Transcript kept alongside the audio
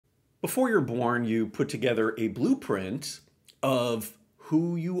Before you're born, you put together a blueprint of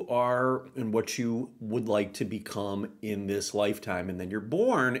who you are and what you would like to become in this lifetime. And then you're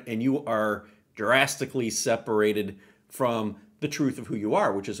born and you are drastically separated from the truth of who you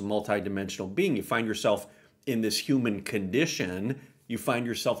are, which is a multidimensional being. You find yourself in this human condition. You find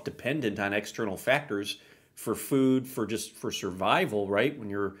yourself dependent on external factors for food, for survival, right?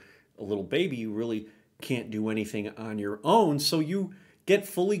 When you're a little baby, you really can't do anything on your own. So you get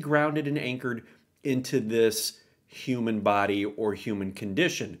fully grounded and anchored into this human body or human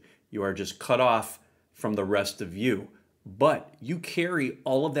condition. You are just cut off from the rest of you. But you carry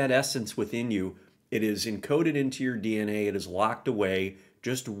all of that essence within you. It is encoded into your DNA. It is locked away,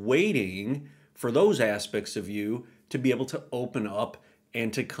 just waiting for those aspects of you to be able to open up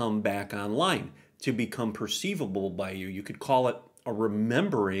and to come back online, to become perceivable by you. You could call it a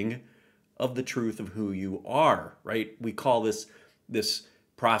remembering of the truth of who you are, right? We call this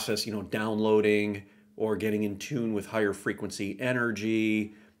process, downloading or getting in tune with higher frequency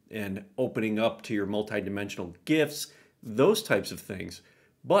energy and opening up to your multidimensional gifts, those types of things.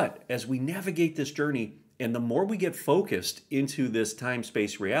 But as we navigate this journey, and the more we get focused into this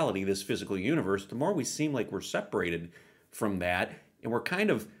time-space reality, this physical universe, the more we seem like we're separated from that, and we're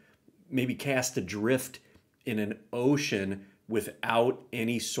kind of maybe cast adrift in an ocean without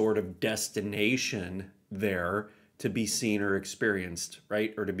any sort of destination there to be seen or experienced,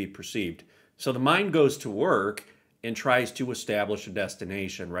 right? Or to be perceived. So the mind goes to work and tries to establish a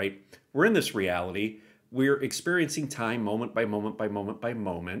destination, right? We're in this reality. We're experiencing time moment by moment by moment by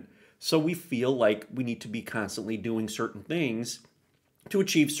moment. So we feel like we need to be constantly doing certain things to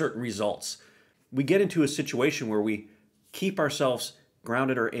achieve certain results. We get into a situation where we keep ourselves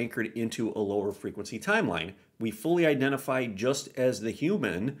grounded or anchored into a lower frequency timeline. We fully identify just as the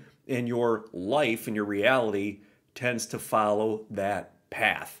human, and your life and your reality tends to follow that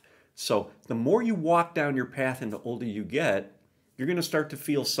path. So the more you walk down your path and the older you get, you're going to start to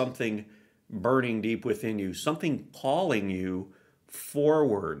feel something burning deep within you, something calling you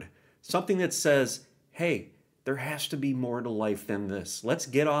forward, something that says, hey, there has to be more to life than this. Let's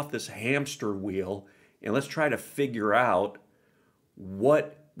get off this hamster wheel and let's try to figure out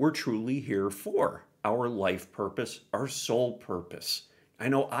what we're truly here for, our life purpose, our soul purpose. I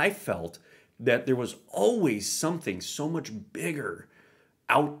know I felt that there was always something so much bigger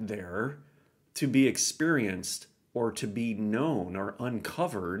out there to be experienced or to be known or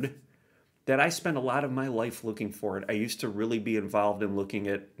uncovered that I spent a lot of my life looking for it. I used to really be involved in looking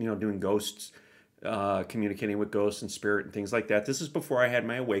at, doing ghosts, communicating with ghosts and spirit and things like that. This is before I had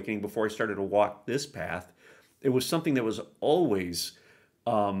my awakening, before I started to walk this path. It was something that was always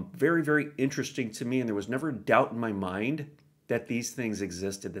very, very interesting to me, and there was never a doubt in my mind that these things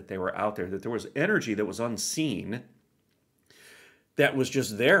existed, that they were out there, that there was energy that was unseen, that was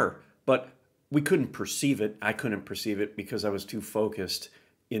just there, but we couldn't perceive it. I couldn't perceive it because I was too focused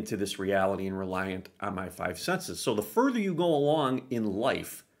into this reality and reliant on my five senses. So the further you go along in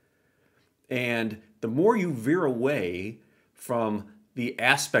life, and the more you veer away from the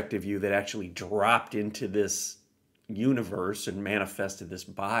aspect of you that actually dropped into this universe and manifested this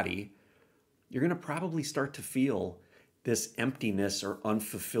body, you're going to probably start to feel this emptiness or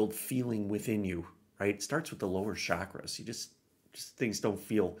unfulfilled feeling within you, right? It starts with the lower chakras. You just things don't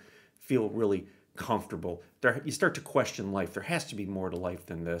feel really comfortable. You start to question life. There has to be more to life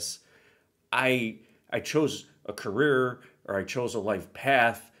than this. I chose a career, or I chose a life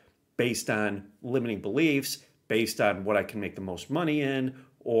path based on limiting beliefs, based on what I can make the most money in,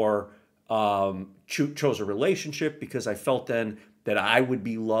 or chose a relationship because I felt then that I would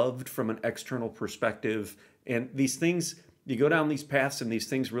be loved from an external perspective. And these things, you go down these paths and these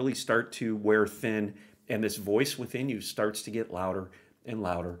things really start to wear thin, and this voice within you starts to get louder and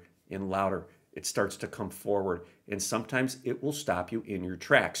louder and louder. It starts to come forward, and sometimes it will stop you in your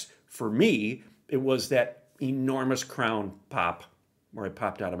tracks. For me, it was that enormous crown pop where I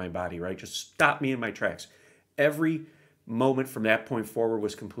popped out of my body, right? Just stopped me in my tracks. Every moment from that point forward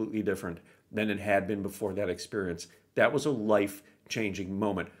was completely different than it had been before that experience. That was a life-changing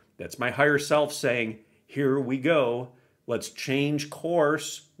moment. That's my higher self saying, here we go. Let's change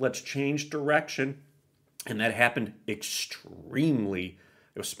course. Let's change direction. And that happened extremely.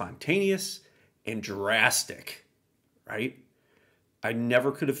 It was spontaneous and drastic, right? I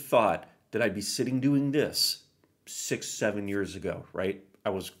never could have thought that I'd be sitting doing this 6, 7 years ago, right? I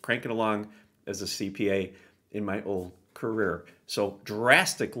was cranking along as a CPA in my old career. So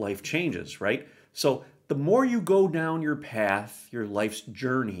drastic life changes, right? So the more you go down your path, your life's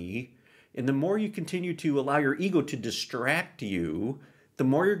journey, and the more you continue to allow your ego to distract you, the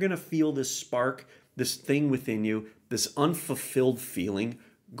more you're going to feel this spark, this thing within you, this unfulfilled feeling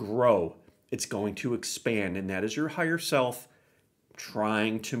grow. It's going to expand. And that is your higher self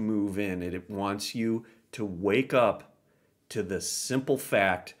trying to move in. And it wants you to wake up to the simple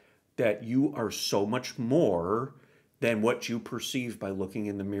fact that you are so much more than what you perceive by looking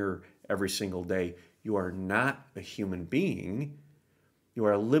in the mirror every single day. You are not a human being. You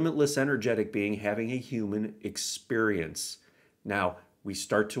are a limitless energetic being having a human experience. Now, we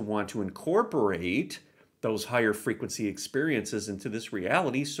start to want to incorporate those higher frequency experiences into this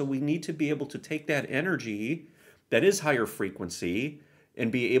reality, so we need to be able to take that energy that is higher frequency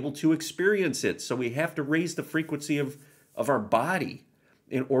and be able to experience it. So we have to raise the frequency of our body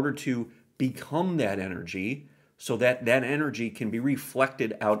in order to become that energy, so that that energy can be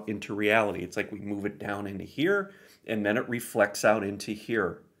reflected out into reality. It's like we move it down into here, and then it reflects out into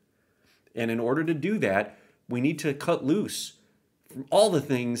here. And in order to do that, we need to cut loose from all the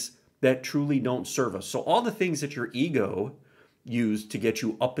things that truly don't serve us. So all the things that your ego used to get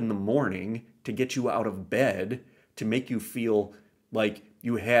you up in the morning, to get you out of bed, to make you feel like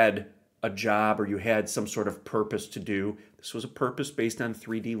you had a job or you had some sort of purpose to do. This was a purpose based on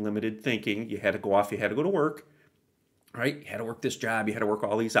 3D limited thinking. You had to go off, you had to go to work, right? You had to work this job, you had to work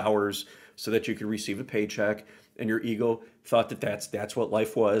all these hours so that you could receive a paycheck. And your ego thought that that's what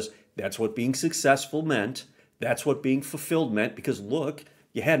life was. That's what being successful meant. That's what being fulfilled meant, because look,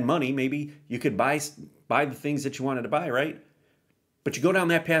 you had money, maybe you could buy the things that you wanted to buy, right? But you go down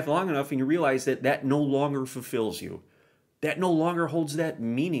that path long enough and you realize that that no longer fulfills you. That no longer holds that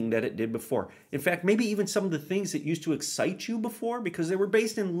meaning that it did before. In fact, maybe even some of the things that used to excite you before, because they were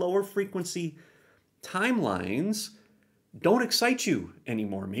based in lower frequency timelines, don't excite you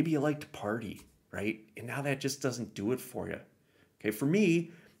anymore. Maybe you like to party, right? And now that just doesn't do it for you. Okay, for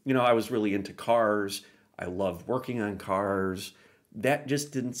me, I was really into cars. I loved working on cars. That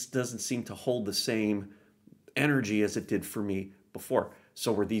just doesn't seem to hold the same energy as it did for me before.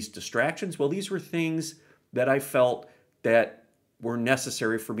 So were these distractions? Well, these were things that I felt that were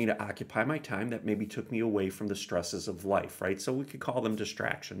necessary for me to occupy my time, that maybe took me away from the stresses of life, right? So we could call them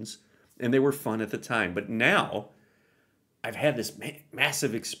distractions, and they were fun at the time. But now I've had this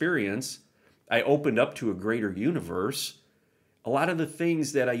massive experience. I opened up to a greater universe. A lot of the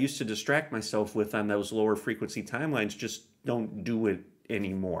things that I used to distract myself with on those lower frequency timelines just don't do it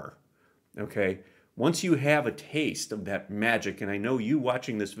anymore. Okay? Once you have a taste of that magic, and I know you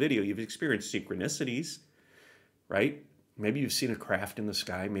watching this video, you've experienced synchronicities, right? Maybe you've seen a craft in the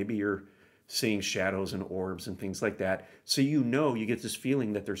sky. Maybe you're seeing shadows and orbs and things like that. So you get this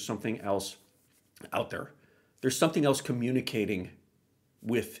feeling that there's something else out there. There's something else communicating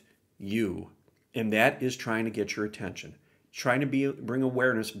with you, and that is trying to get your attention, trying to bring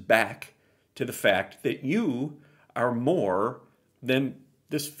awareness back to the fact that you are more than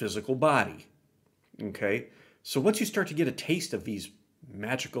this physical body. Okay? So once you start to get a taste of these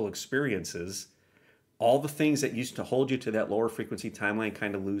magical experiences, all the things that used to hold you to that lower frequency timeline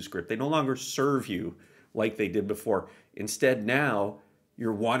kind of lose grip. They no longer serve you like they did before. Instead, now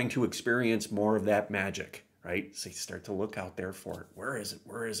you're wanting to experience more of that magic, right? So you start to look out there for it. Where is it?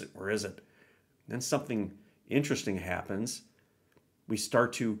 Where is it? Where is it? Then something interesting happens. We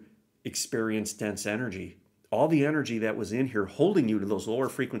start to experience dense energy. All the energy that was in here holding you to those lower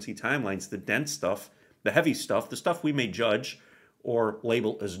frequency timelines, the dense stuff, the heavy stuff, the stuff we may judge or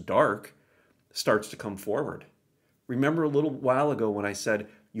label as dark, starts to come forward. Remember a little while ago when I said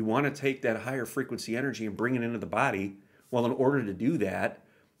you want to take that higher frequency energy and bring it into the body? Well, in order to do that,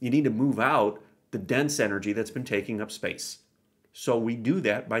 you need to move out the dense energy that's been taking up space. So we do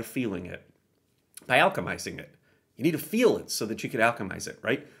that by feeling it, by alchemizing it. You need to feel it so that you can alchemize it,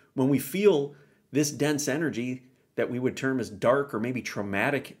 right? When we feel this dense energy that we would term as dark or maybe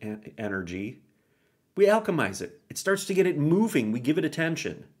traumatic energy, we alchemize it. It starts to get it moving. We give it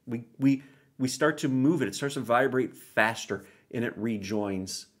attention. We start to move it. It starts to vibrate faster, and it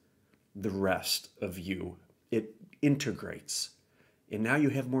rejoins the rest of you. It integrates. And now you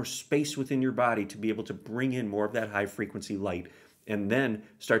have more space within your body to be able to bring in more of that high frequency light and then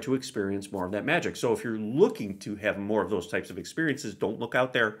start to experience more of that magic. So if you're looking to have more of those types of experiences, don't look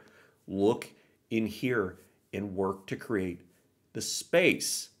out there. Look in here and work to create the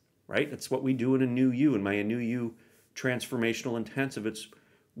space, right? That's what we do in A New You, in my A New You transformational intensive. It's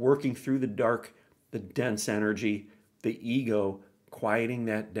working through the dark, the dense energy, the ego, quieting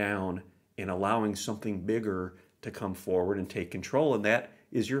that down and allowing something bigger to come forward and take control. And that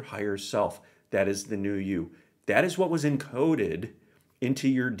is your higher self. That is the new you. That is what was encoded into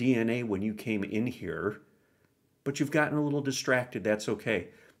your DNA when you came in here. But you've gotten a little distracted. That's okay.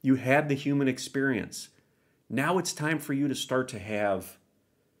 You had the human experience. Now it's time for you to start to have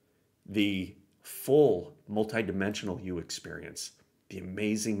the full multidimensional you experience. the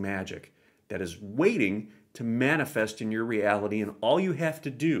amazing magic that is waiting to manifest in your reality. And all you have to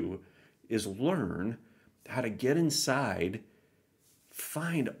do is learn how to get inside,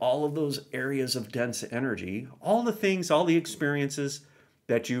 find all of those areas of dense energy, all the things, all the experiences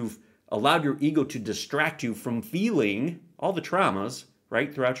that you've allowed your ego to distract you from feeling, all the traumas,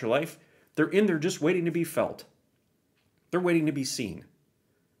 right, throughout your life. They're in there just waiting to be felt. They're waiting to be seen.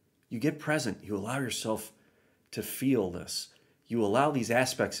 You get present. You allow yourself to feel this. You allow these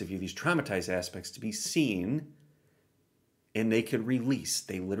aspects of you, these traumatized aspects, to be seen, and they could release.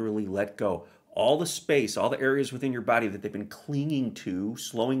 They literally let go. All the space, all the areas within your body that they've been clinging to,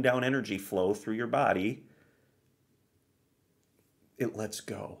 slowing down energy flow through your body, it lets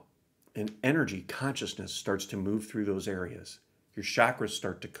go. And energy, consciousness starts to move through those areas. Your chakras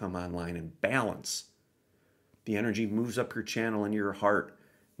start to come online and balance. The energy moves up your channel into your heart,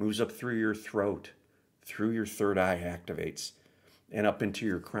 moves up through your throat, through your third eye activates, and up into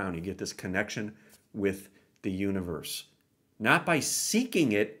your crown. You get this connection with the universe. Not by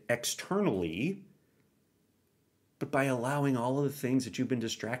seeking it externally, but by allowing all of the things that you've been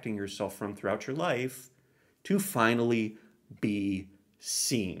distracting yourself from throughout your life to finally be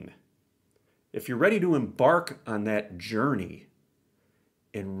seen. If you're ready to embark on that journey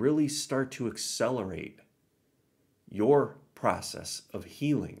and really start to accelerate your process of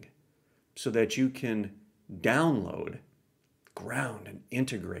healing so that you can download, ground, and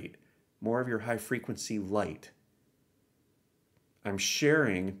integrate more of your high frequency light, I'm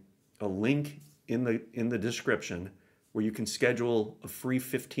sharing a link in the description where you can schedule a free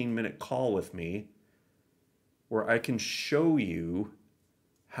 15-minute call with me where I can show you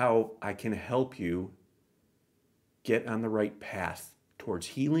how I can help you get on the right path towards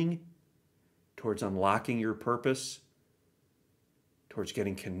healing, towards unlocking your purpose, towards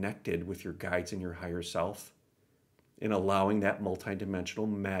getting connected with your guides and your higher self, and allowing that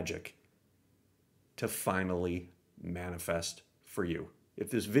multidimensional magic to finally manifest for you. If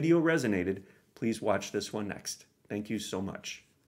this video resonated, please watch this one next. Thank you so much.